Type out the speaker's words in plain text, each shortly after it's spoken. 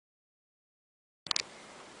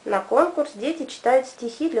На конкурс дети читают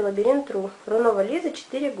стихи для лабиринт.ру. Рунова Лиза,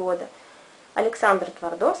 4 года. Александр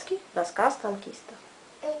Твардовский Рассказ танкиста.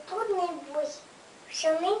 Трудный бой,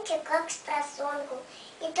 все нынче как спросонку,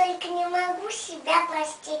 и только не могу себя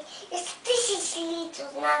простить. Из тысяч лиц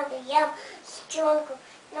узнал бы я сестренку,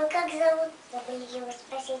 но как зовут, забыли его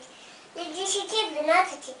спросить. Лет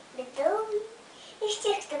 10-12 бедовый, из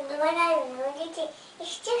тех, кто говорил на детей,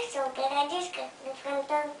 из тех, кто в городишках на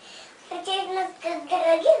фронтах, хотя нас как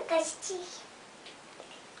дорогих гостей.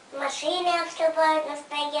 Машины обступают на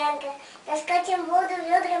стоянках, таскать им воду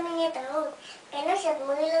ведрами не трогают, приносят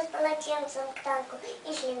мыло с полотенцем к танку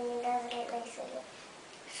и шлем недозрелой соли.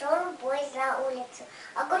 Шел бой за улицу.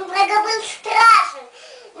 Огонь врага был страшен.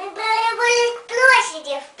 Мы прорывались к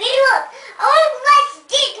площади, вперед, а он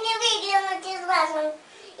гвоздик не выглянуть из вас.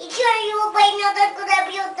 И черт его поймет,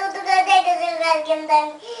 откуда бьет, тут угадайте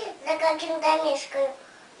за каким домишкой.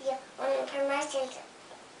 Он промастился.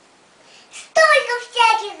 Столько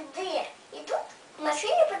всяких дыр. И тут к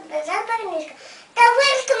машине подбежал парнишка.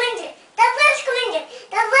 Товарищ командир, товарищ командир,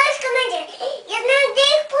 товарищ командир, я знаю, где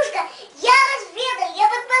их пушка. Я разведал, я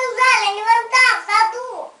подползал, они вон там, в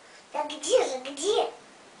саду. Да где же, где?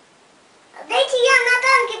 Дайте я на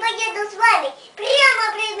танке поеду с вами, прямо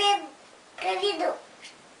проведу.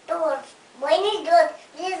 Что ж, бой не ждет,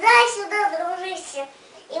 влезай сюда, дружище.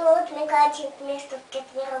 И вот мы катим к месту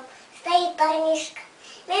вчетвером. Стоит парнишка.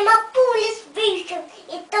 Мимо пули свищем,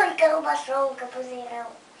 и только рубашонка пузырел.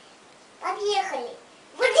 Подъехали.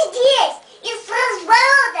 Вот здесь, и с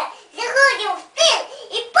разворота заходим в тыл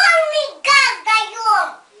и полный газ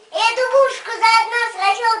даем. И эту пушку заодно с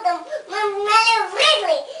расчетом мы налево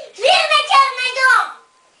врыгли, жирно-черный дом.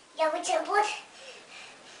 Я вытер пот,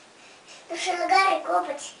 душил гар и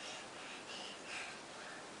копоть.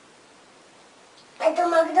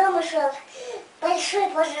 Дома к дому шел большой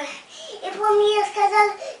пожар. И помню, я сказал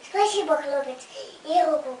спасибо, хлопец, и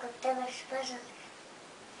руку как товарищ пожал.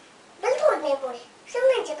 Был трудный бой, все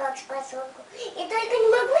нынче как спасовку, и только не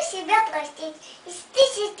могу себя простить. Из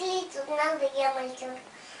тысяч лиц узнал бы я мальчонку,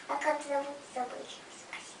 а как зовут, забыл.